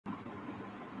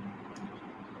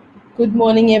Good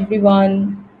morning,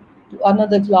 everyone, to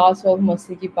another class of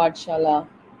Masiki Pathshala.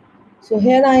 So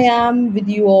here I am with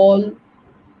you all,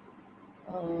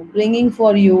 bringing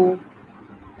for you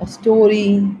a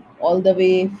story all the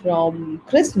way from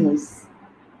Christmas,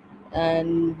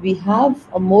 and we have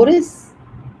a Morris,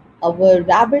 our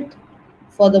rabbit,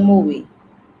 for the movie.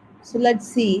 So let's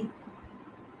see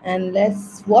and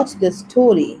let's watch the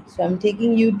story. So I'm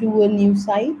taking you to a new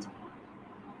site.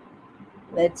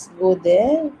 Let's go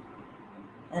there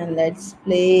and let's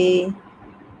play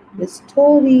the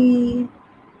story.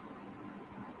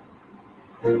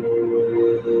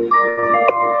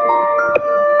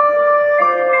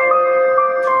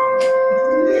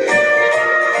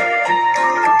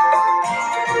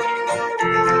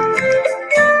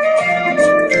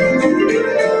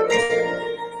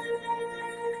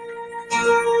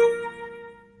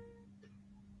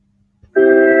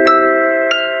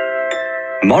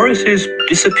 Morris's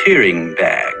disappearing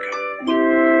bag.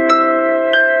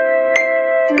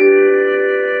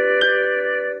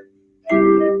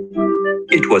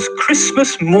 It was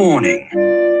Christmas morning.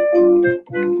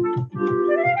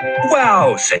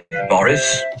 "Wow," said Morris.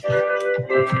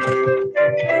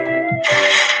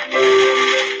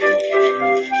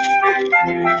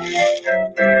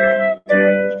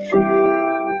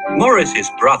 Morris's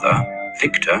brother,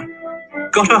 Victor,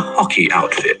 got a hockey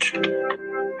outfit.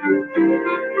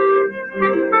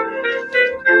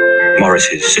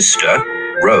 Morris's sister,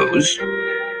 Rose,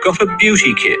 got a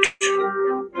beauty kit.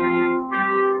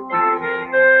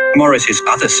 Morris's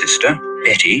other sister,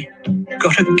 Betty,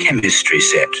 got a chemistry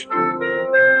set.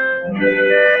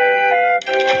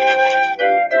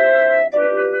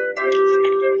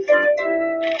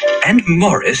 And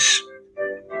Morris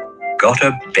got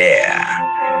a bear.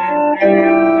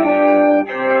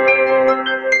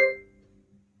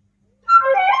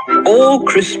 All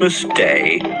Christmas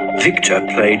Day, Victor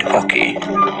played hockey.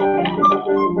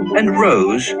 And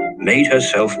Rose made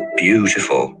herself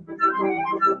beautiful.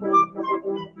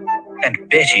 And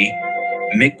Betty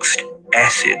mixed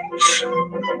acids.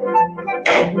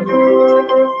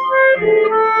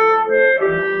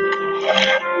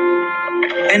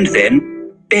 And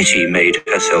then Betty made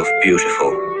herself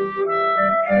beautiful.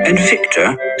 And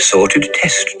Victor sorted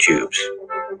test tubes.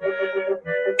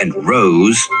 And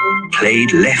Rose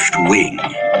played left wing.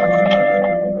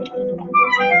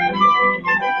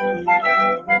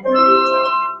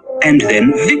 And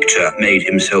then Victor made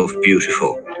himself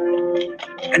beautiful.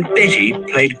 And Betty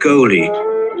played goalie.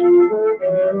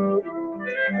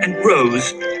 And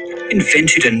Rose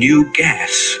invented a new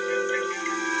gas.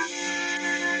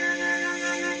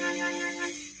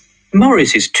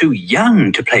 Morris is too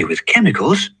young to play with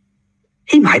chemicals.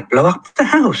 He might blow up the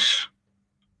house.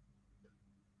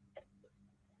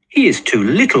 He is too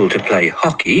little to play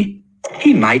hockey.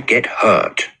 He might get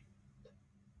hurt.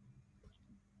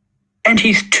 And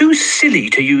he's too silly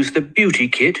to use the beauty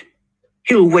kit.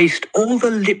 He'll waste all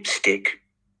the lipstick.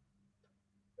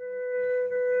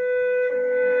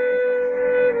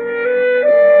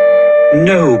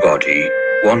 Nobody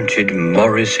wanted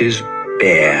Morris's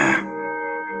bear.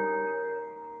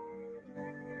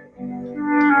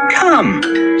 "Come,"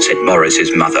 said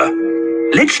Morris's mother.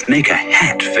 "Let's make a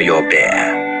hat for your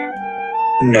bear."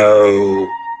 "No."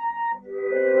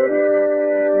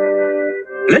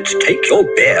 "Let's take your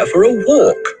bear for a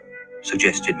walk,"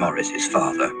 suggested Morris's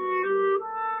father.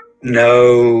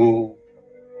 "No."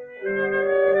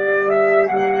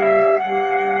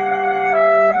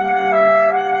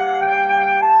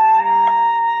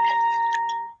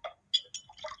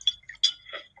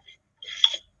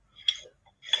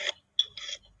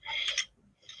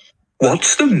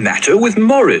 "What's the matter with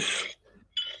Morris?"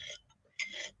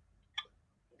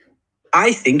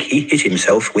 "I think he hit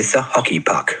himself with the hockey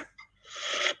puck."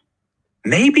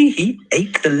 "Maybe he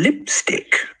ate the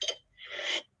lipstick."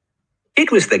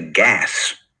 "It was the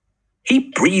gas.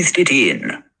 He breathed it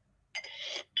in."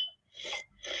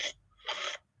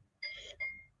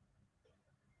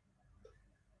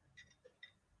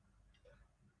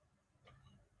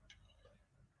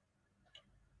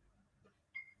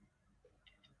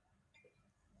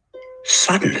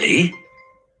 Suddenly,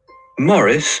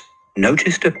 Morris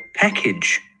noticed a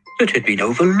package that had been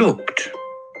overlooked.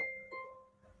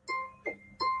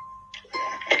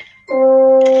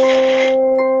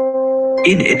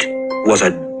 In it was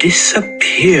a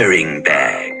disappearing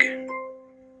bag.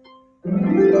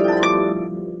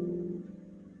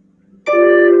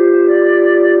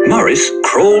 Morris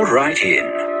crawled right in.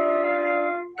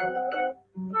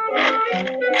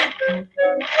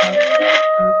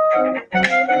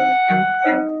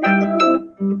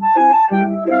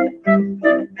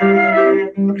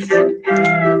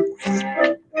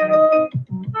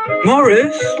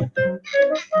 Morris?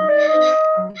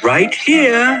 Right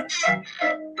here.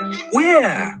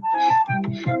 Where?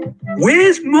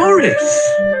 Where's Morris?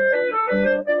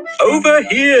 Over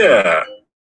here.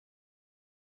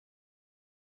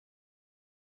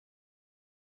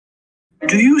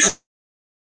 Do you see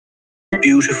how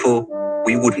beautiful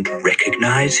we wouldn't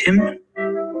recognize him?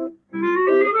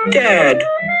 Dad,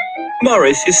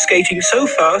 Morris is skating so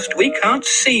fast we can't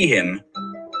see him.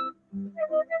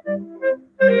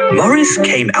 Morris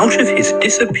came out of his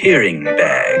disappearing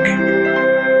bag.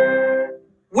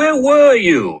 Where were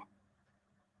you?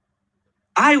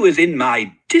 I was in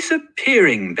my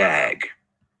disappearing bag.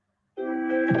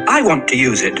 I want to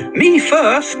use it. Me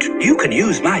first. You can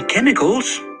use my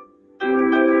chemicals.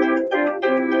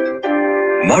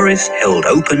 Morris held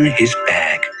open his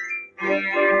bag.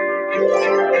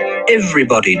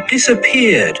 Everybody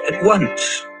disappeared at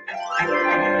once.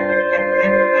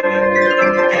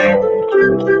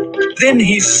 Then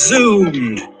he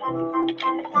zoomed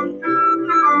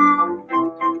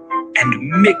and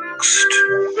mixed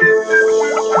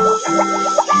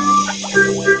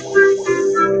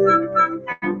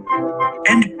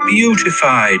and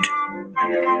beautified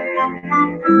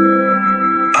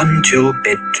until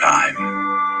bedtime.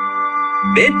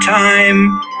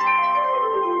 Bedtime!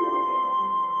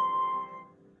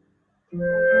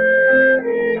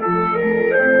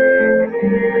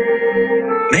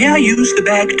 May I use the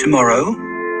bag tomorrow?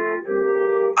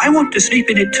 I want to sleep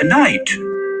in it tonight.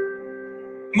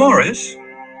 Morris,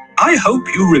 I hope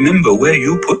you remember where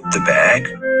you put the bag.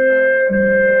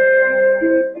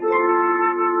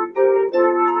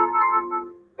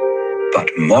 But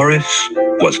Morris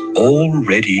was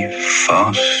already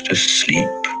fast asleep.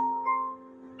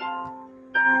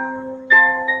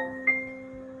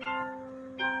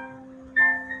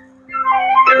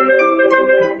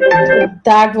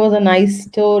 That was a nice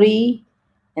story.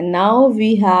 And now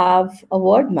we have a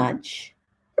word match.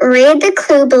 Read the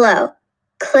clue below.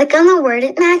 Click on the word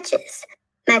it matches.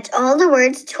 Match all the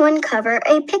words to uncover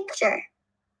a picture.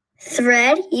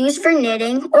 Thread used for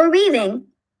knitting or weaving.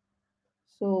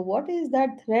 So, what is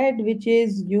that thread which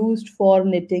is used for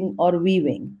knitting or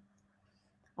weaving?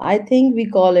 I think we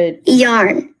call it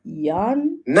Yarn.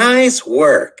 yarn. Nice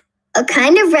work. A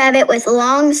kind of rabbit with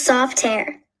long, soft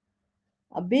hair.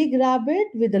 A big rabbit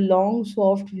with a long,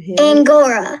 soft hair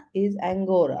Angora. is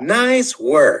angora. Nice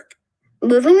work.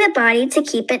 Moving the body to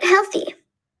keep it healthy.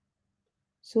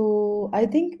 So, I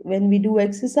think when we do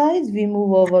exercise, we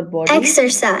move our body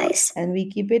Exercise. and we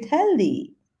keep it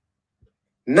healthy.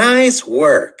 Nice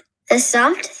work. The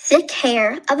soft, thick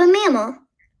hair of a mammal.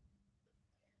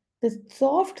 The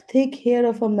soft, thick hair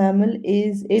of a mammal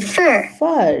is its Fur.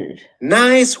 fur.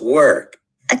 Nice work.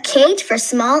 A cage for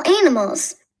small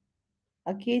animals.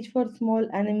 A cage for small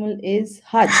animal is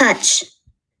hutch. Hutch.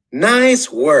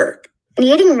 Nice work.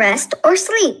 Needing rest or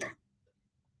sleep.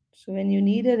 So when you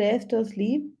need a rest or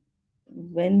sleep,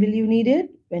 when will you need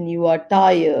it? When you are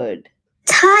tired.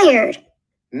 Tired.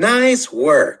 Nice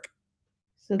work.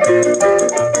 So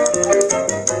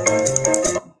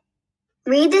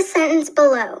Read the sentence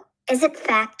below. Is it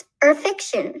fact or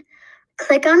fiction?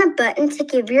 Click on a button to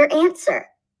give your answer.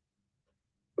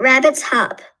 Rabbits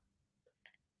hop.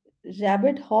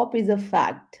 rabbit hop is a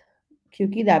fact.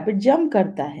 क्योंकि rabbit jump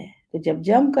करता है. तो जब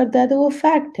jump करता है तो वो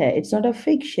fact है. It's not a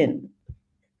fiction.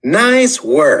 Nice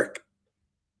work.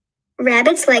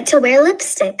 Rabbits like to wear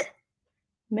lipstick.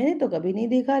 मैंने तो कभी नहीं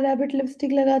देखा rabbit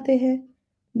lipstick लगाते हैं.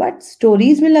 But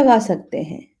stories में लगा सकते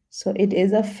हैं. So it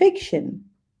is a fiction.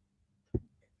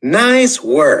 Nice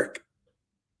work.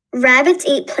 Rabbits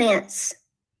eat plants.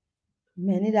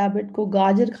 मैंने rabbit को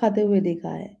गाजर खाते हुए देखा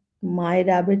है. My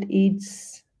rabbit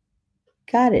eats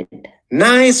carrot.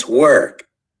 Nice work.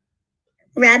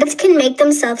 Rabbits can make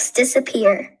themselves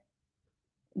disappear.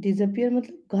 Disappear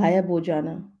मतलब गायब हो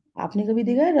जाना. आपने कभी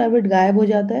देखा है rabbit गायब हो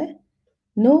जाता है?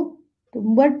 No,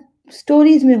 but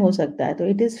stories में हो सकता है. तो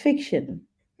it is fiction.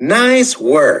 Nice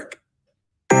work.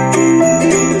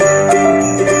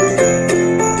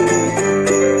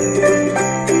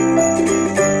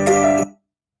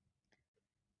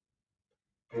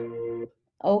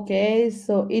 Okay,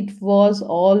 so it was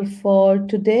all for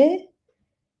today.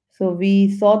 So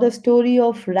we saw the story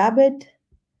of rabbit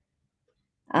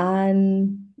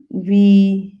and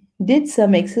we did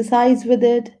some exercise with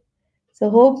it. So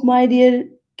hope my dear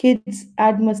kids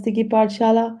at Mastiki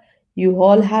Pathshala, you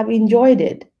all have enjoyed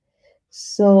it.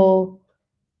 So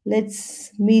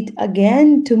let's meet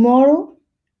again tomorrow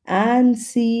and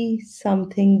see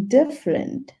something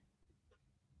different.